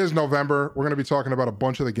 it is November. We're going to be talking about a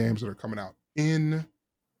bunch of the games that are coming out in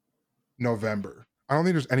November. I don't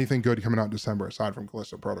think there's anything good coming out in December aside from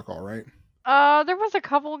Callisto Protocol, right? There was a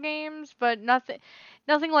couple games, but nothing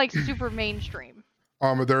like super mainstream.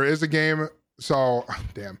 There is a game. So,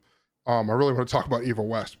 damn. I really want to talk about Evil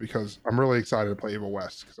West because I'm really excited to play Evil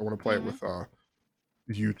West because I want to play it with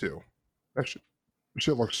you two. That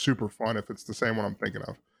shit looks super fun if it's the same one I'm thinking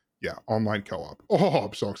of. Yeah, online co-op. Oh,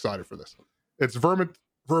 I'm so excited for this. It's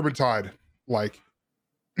Vermintide, like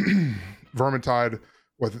Vermintide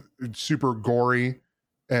with super gory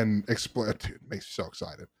and explode. Dude, it makes me so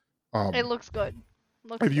excited. It looks good.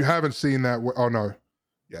 If you haven't seen that, oh no,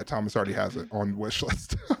 yeah, Thomas already has it on wish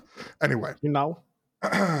list. Anyway, Modern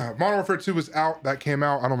Warfare 2 was out. That came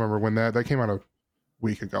out. I don't remember when that came out a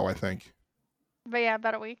week ago, I think. But yeah,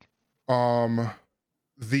 about a week.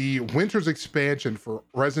 The Winter's expansion for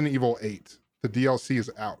Resident Evil 8, the DLC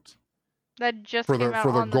is out. That just for came out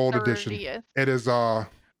the on gold the 30th. edition.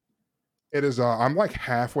 It is I'm like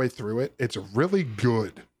halfway through it. It's really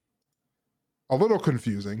good. A little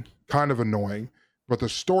confusing, kind of annoying, but the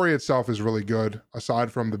story itself is really good,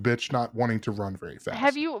 aside from the bitch not wanting to run very fast.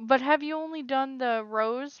 Have you only done the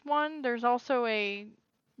Rose one? There's also a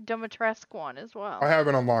Dimitrescu one as well. I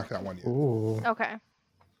haven't unlocked that one yet. Ooh. Okay.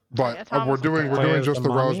 But Yeah, Thomas we're will doing play as just the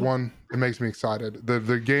the Rose mommy? one. It makes me excited. The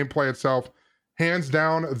gameplay itself, hands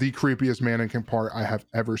down, the creepiest mannequin part I have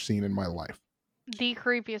ever seen in my life. The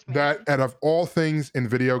creepiest man. That out of all things in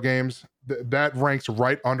video games, that ranks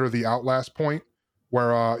right under the Outlast point,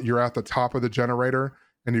 where you're at the top of the generator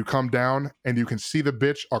and you come down and you can see the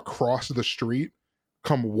bitch across the street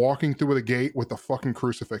come walking through the gate with the fucking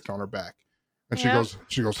crucifix on her back. And Yep.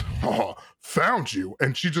 she goes, oh, found you.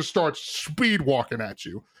 And she just starts speed walking at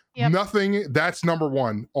you. Yep. Nothing, that's number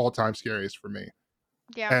one all-time scariest for me.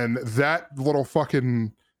 Yeah. And that little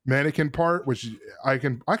fucking mannequin part, which I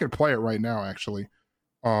can play it right now actually,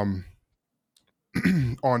 on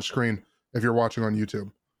screen if you're watching on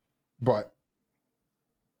YouTube. But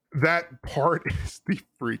that part is the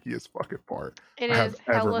freakiest fucking part It I have is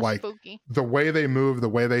ever, hella like, spooky. the way they move, the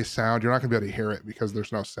way they sound. You're not gonna be able to hear it because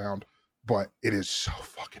there's no sound, but it is so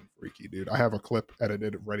fucking freaky, dude. I have a clip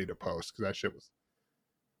edited ready to post because that shit was,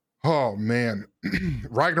 oh man.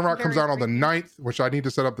 Ragnarok comes Very out on the freaky. 9th, which I need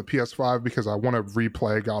to set up the PS5 because I want to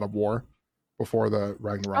replay God of War before the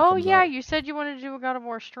Ragnarok Oh comes yeah, out. you said you wanted to do a God of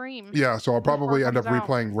War stream. Yeah, so I'll before it probably end up comes out.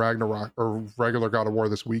 replaying Ragnarok or regular God of War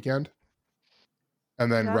this weekend.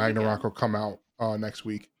 And then That'd be Ragnarok good. will come out next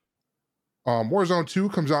week. Warzone 2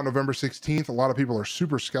 comes out November 16th. A lot of people are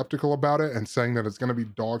super skeptical about it and saying that it's going to be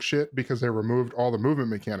dog shit because they removed all the movement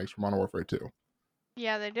mechanics from Modern Warfare 2,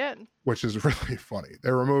 Yeah, they did. which is really funny. They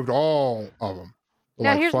removed all of them.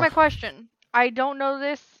 Now here's my question. I don't know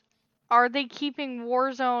this. Are they keeping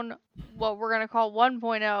Warzone, what we're gonna call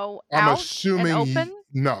 1.0, I'm out assuming and open?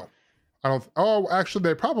 no. I don't. Oh, actually,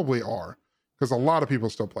 they probably are because a lot of people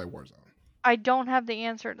still play Warzone. I don't have the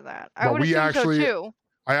answer to that. I But would we assume actually- so too.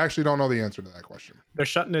 I actually don't know the answer to that question. They're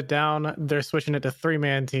shutting it down. They're switching it to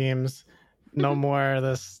 3-man teams. No more of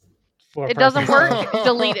this. It doesn't work. person.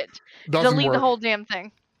 Delete it. Doesn't Delete work. the whole damn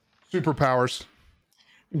thing. Superpowers.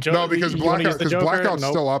 No, because Blackout's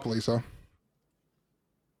still up, Lisa.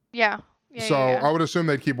 Yeah. Yeah. So yeah. I would assume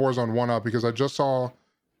they'd keep Warzone 1 up because I just saw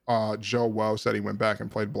Joe Woe said he went back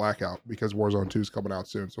and played Blackout because Warzone 2 is coming out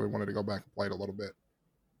soon. So he wanted to go back and play it a little bit.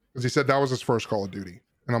 Because he said that was his first Call of Duty.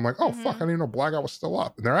 And I'm like, oh, fuck, I didn't even know Blackout was still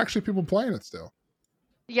up. And there are actually people playing it still.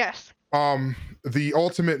 Yes. The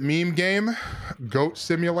ultimate meme game, Goat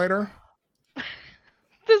Simulator.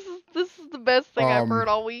 This is the best thing I've heard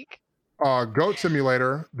all week. Goat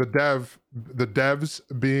Simulator, the devs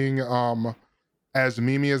being as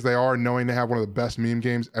memey as they are, knowing they have one of the best meme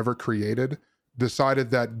games ever created,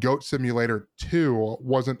 decided that Goat Simulator 2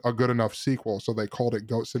 wasn't a good enough sequel, so they called it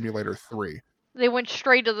Goat Simulator 3. They went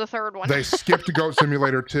straight to the third one. They skipped Goat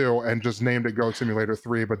Simulator 2 and just named it Goat Simulator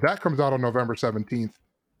 3, but that comes out on November 17th,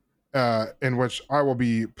 in which I will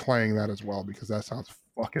be playing that as well because that sounds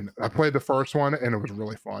fucking... I played the first one and it was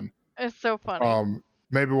really fun. It's so funny.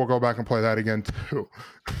 Maybe we'll go back and play that again too.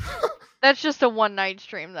 That's just a one night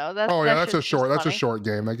stream though. That's a short funny.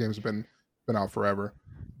 game. That game's been out forever.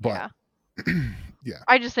 But yeah.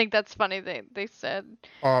 I just think that's funny. They said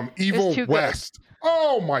Evil too West.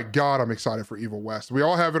 Oh my god, I'm excited for Evil West. We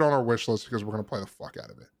all have it on our wish list because we're gonna play the fuck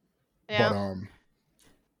out of it. Yeah.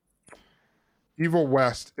 But Evil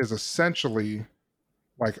West is essentially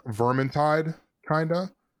like Vermintide,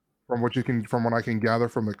 kinda, from what I can gather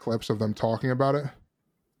from the clips of them talking about it.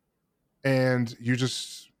 And you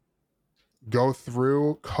just go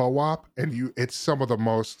through co-op and it's some of the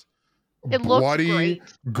most It looks bloody, great.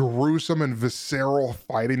 gruesome, and visceral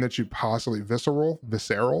fighting that you possibly visceral.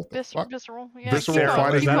 Visceral. Yeah. Visceral keep fighting.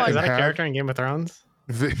 going, Is keep that going. a have- character in Game of Thrones?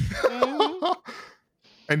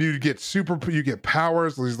 And you get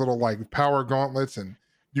powers, these little like power gauntlets, and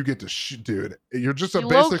you get to shoot, dude. You're just You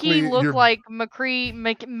basically low-key look you're, like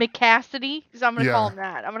McCassidy, because I'm gonna call him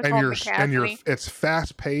that. I'm gonna call him McCassidy. it's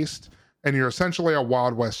fast paced, and you're essentially a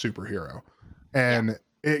Wild West superhero. And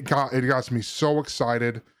it got me so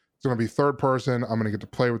excited. It's gonna be third person. I'm gonna get to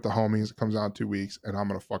play with the homies. It comes out in 2 weeks, and I'm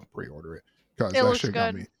gonna fucking pre-order it because that looks shit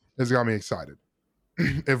good. got me excited.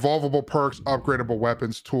 Evolvable perks, upgradable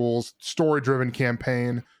weapons, tools, story-driven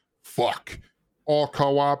campaign. Fuck. All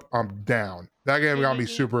co-op, I'm down. That game got me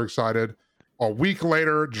super excited. A week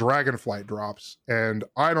later, Dragonflight drops, and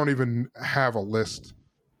I don't even have a list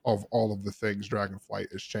of all of the things Dragonflight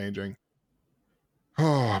is changing.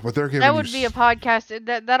 Oh, but they're giving That would be a podcast.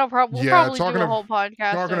 We'll probably do a whole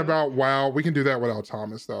podcast. Talking about WoW. We can do that without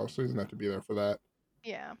Thomas, though, so he doesn't have to be there for that.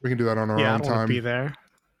 Yeah. We can do that on our Yeah, I own don't want time. to be there.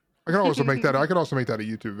 I can also make that a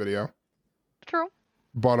YouTube video. True.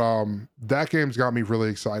 But that game's got me really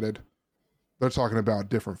excited. They're talking about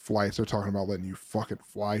different flights. They're talking about letting you fucking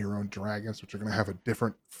fly your own dragons, which are gonna have a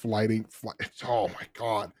different flight. Oh my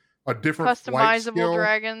god, a different flight Customizable skill,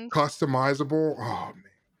 dragons. customizable. Oh man!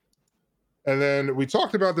 And then we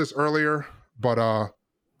talked about this earlier, but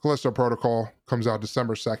Callisto Protocol comes out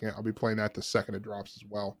December 2nd. I'll be playing that the second it drops as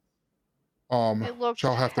well. It looks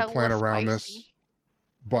I'll have to plan hella around this. spicy.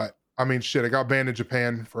 But I mean, shit, it got banned in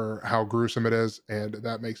Japan for how gruesome it is, and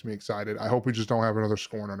that makes me excited. I hope we just don't have another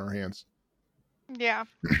Scorn on our hands. Yeah.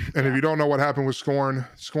 And if Yeah. you don't know what happened with Scorn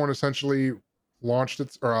essentially launched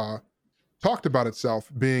its or talked about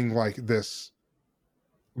itself being like this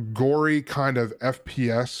gory kind of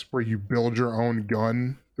FPS where you build your own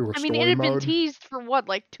gun through a I mean, story it had been mode. teased for what,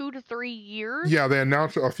 like 2 to 3 years? Yeah, they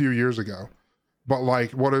announced it a few years ago. But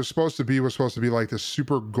like what it was supposed to be like this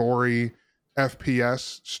super gory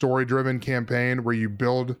FPS story driven campaign where you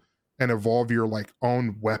build and evolve your like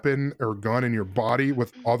own weapon or gun in your body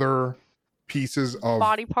with other pieces of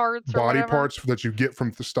body parts or whatever. parts that you get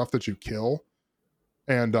from the stuff that you kill.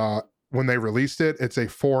 And when they released it, it's a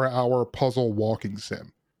 4-hour puzzle walking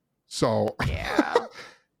sim. So Yeah.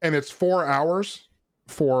 and it's 4 hours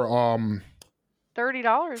for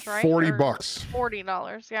 $30, right? $40.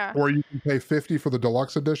 $40, yeah. Or you can pay $50 for the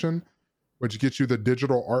deluxe edition, which gets you the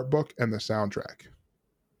digital art book and the soundtrack.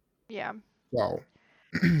 Yeah. So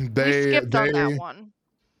We skipped on that one.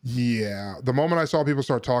 Yeah. The moment I saw people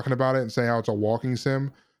start talking about it and saying how it's a walking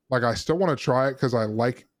sim, like I still want to try it because I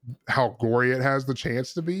like how gory it has the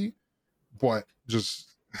chance to be, but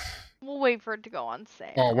just We'll wait for it to go on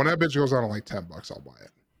sale. oh, when that bitch goes on at like $10, I'll buy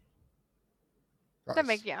it. That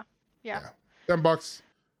makes yeah. $10,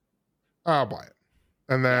 I'll buy it.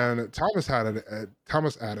 And then Thomas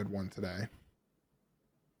added one today.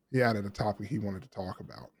 He added a topic he wanted to talk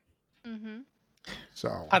about. Mm-hmm.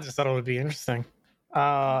 So I just thought it would be interesting.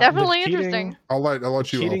 Definitely interesting. I'll let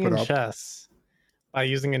you cheating open in up. chess by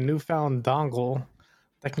using a newfound dongle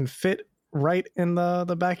that can fit right in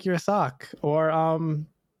the back of your sock, or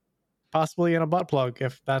possibly in a butt plug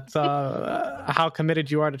if that's how committed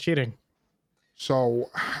you are to cheating. So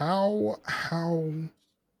how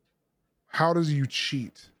does you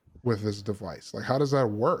cheat with this device? Like how does that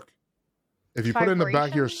work? If you put it in the back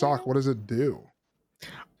of your sock, what does it do?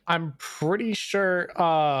 I'm pretty sure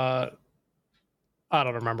I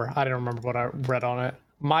don't remember. I don't remember what I read on it.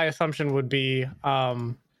 My assumption would be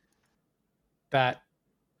that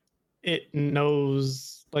it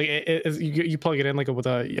knows, like you plug it in like with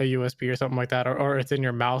a USB or something like that, or it's in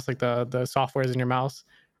your mouse, like the software is in your mouse.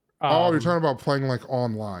 You're talking about playing like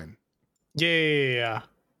online. Yeah.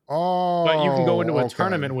 Oh, but you can go into a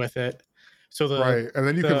tournament with it. So right, and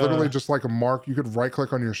then you could literally just like you could right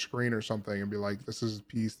click on your screen or something and be like, this is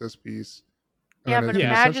piece, this piece. Yeah, but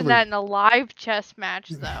imagine that in a live chess match,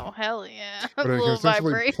 though. Hell yeah. But it can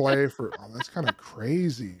essentially play for. Oh, that's kind of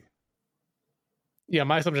crazy. Yeah,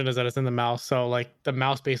 my assumption is that it's in the mouse. So like the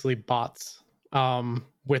mouse basically bots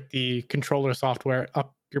with the controller software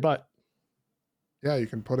up your butt. Yeah, you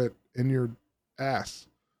can put it in your ass.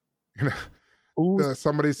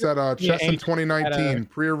 Somebody said chess in 2019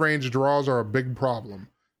 prearranged draws are a big problem.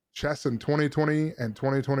 Chess in 2020 and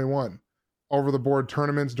 2021 over the board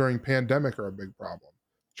tournaments during pandemic are a big problem.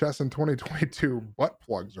 Chess in 2022 butt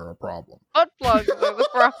plugs are a problem. Butt plugs are the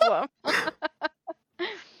problem.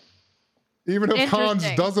 Even if Hans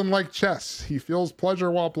doesn't like chess, he feels pleasure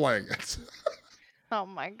while playing it. Oh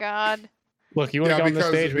my god. Look, you want to go on the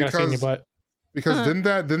stage, we gotta see in your butt. Because didn't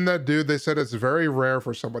that dude, they said it's very rare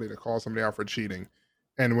for somebody to call somebody out for cheating.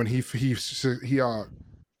 And when he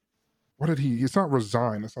what did he's not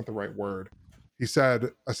resigned, that's not the right word. He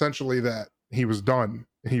said essentially that he was done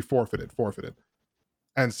and he forfeited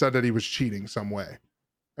and said that he was cheating some way.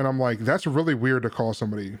 And I'm like, that's really weird to call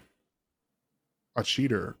somebody a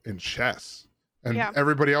cheater in chess. And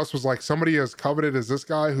everybody else was like, somebody as coveted as this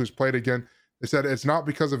guy who's played again. They said it's not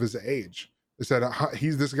because of his age. They said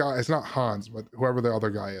he's this guy. It's not Hans, but whoever the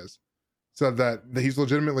other guy is. Said that he's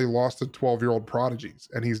legitimately lost to 12-year-old prodigies,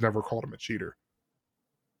 and he's never called him a cheater.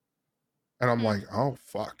 And I'm like, oh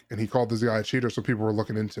fuck! And he called this guy a cheater, so people were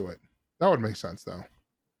looking into it. That would make sense, though.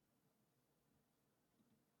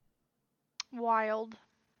 Wild.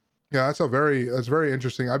 Yeah, that's very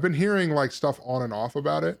interesting. I've been hearing like stuff on and off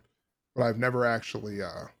about it, but I've never actually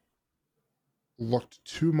looked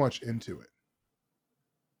too much into it.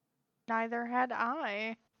 Neither had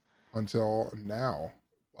I. Until now.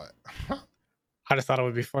 But I just thought it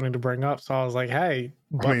would be funny to bring up, so I was like, "Hey,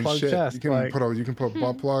 butt plug chess." You can put a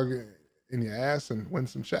butt plug in your ass and win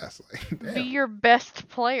some chess. Like, be your best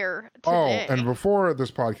player today. Oh, and before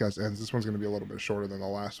this podcast ends, this one's going to be a little bit shorter than the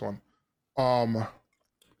last one.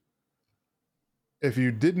 If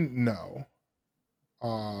you didn't know,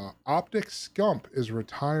 Optic Scump is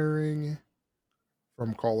retiring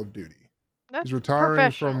from Call of Duty. That's He's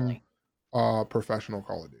retiring from professionally. professional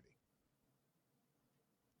Call of Duty.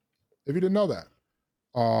 If you didn't know that.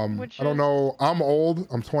 Which I don't is know. I'm old.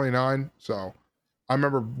 I'm 29, so I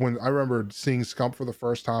remember seeing Scump for the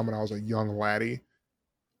first time when I was a young laddie,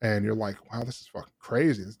 and you're like, wow, this is fucking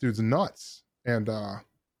crazy. This dude's nuts. And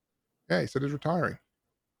yeah, he said he's retiring.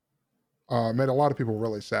 Made a lot of people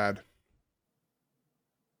really sad.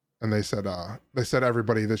 And they said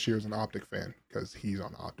everybody this year is an Optic fan because he's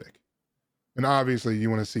on Optic. And obviously you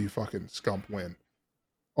want to see fucking Scump win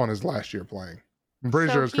on his last year playing. I'm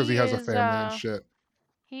pretty sure it's because he has a family and shit.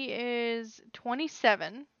 He is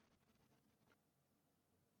 27.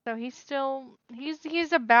 So he's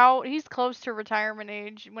close to retirement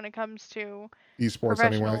age when it comes to Esports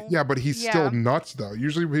anyway. Yeah, but he's still nuts though.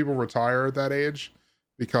 Usually people retire at that age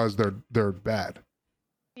because they're bad.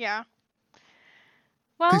 Yeah.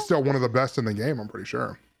 Well, he's still one of the best in the game, I'm pretty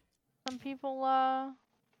sure. Some people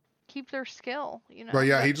keep their skill, But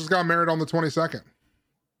yeah, he just got married on the 22nd.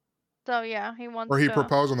 So yeah, he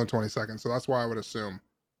proposed on the 22nd, so that's why I would assume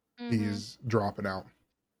he's dropping out.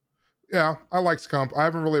 Yeah, I like Scump. I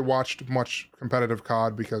haven't really watched much competitive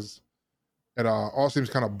COD because it all seems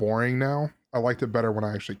kind of boring now. I liked it better when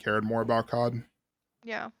I actually cared more about COD.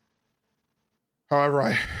 Yeah. However,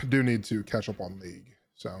 I do need to catch up on League,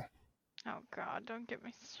 so. Oh God, don't get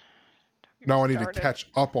me now I need to catch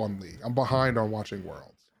up on League. I'm behind on watching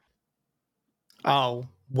Worlds. Oh,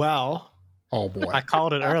 well. Oh boy. I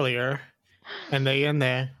called it earlier, and they in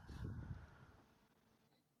there.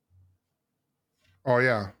 Oh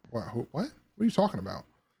yeah. What? What are you talking about?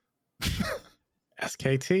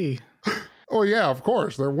 SKT. Oh yeah, of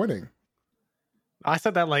course they're winning. I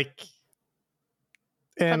said that like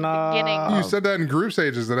in the beginning. You said that in group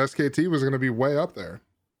stages that SKT was going to be way up there.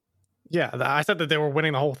 Yeah, I said that they were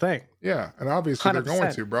winning the whole thing. Yeah, and obviously 100%. They're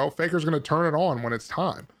going to, bro. Faker's going to turn it on when it's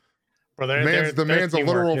time. Bro, the man's a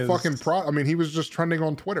literal fucking pro. I mean, he was just trending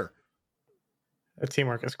on Twitter. The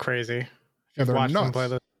teamwork is crazy. Yeah, they're watched nuts. them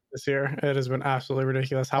play this year. It has been absolutely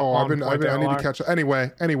ridiculous. How I need to catch up.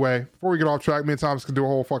 Anyway, before we get off track, me and Thomas can do a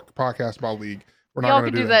whole fucking podcast about League. We're not Y'all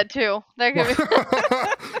going can do that too. That could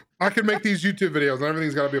be... I can make these YouTube videos and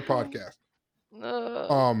everything's got to be a podcast.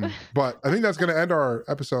 But I think that's going to end our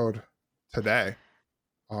episode today.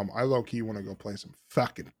 I low-key want to go play some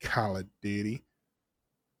fucking Call of Duty.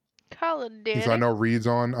 Call of Duty. Because I know Reed's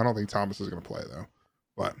on. I don't think Thomas is going to play though.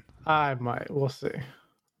 But I might. We'll see.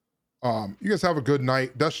 You guys have a good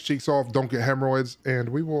night. Dust your cheeks off. Don't get hemorrhoids. And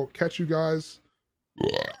we will catch you guys.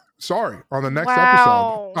 Sorry, on the next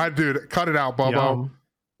episode. Dude, cut it out, Bubbo.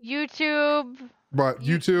 YouTube. But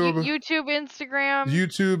YouTube,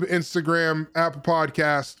 Instagram, Apple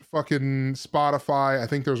Podcast, fucking Spotify. I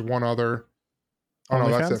think there's one other. Oh no,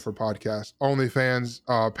 that's it for podcasts. OnlyFans,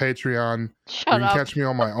 Patreon. You can catch me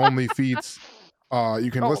on my OnlyFeeds.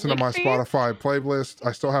 You can listen to my Spotify playlist.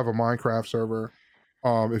 I still have a Minecraft server.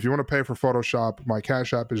 If you want to pay for Photoshop, my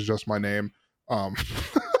Cash App is just my name. Yeah,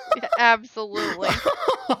 absolutely.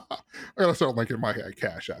 I gotta start linking my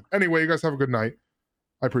Cash App. Anyway, you guys have a good night.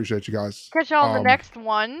 I appreciate you guys. Catch y'all on the next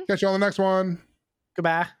one. Catch y'all on the next one.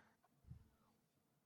 Goodbye.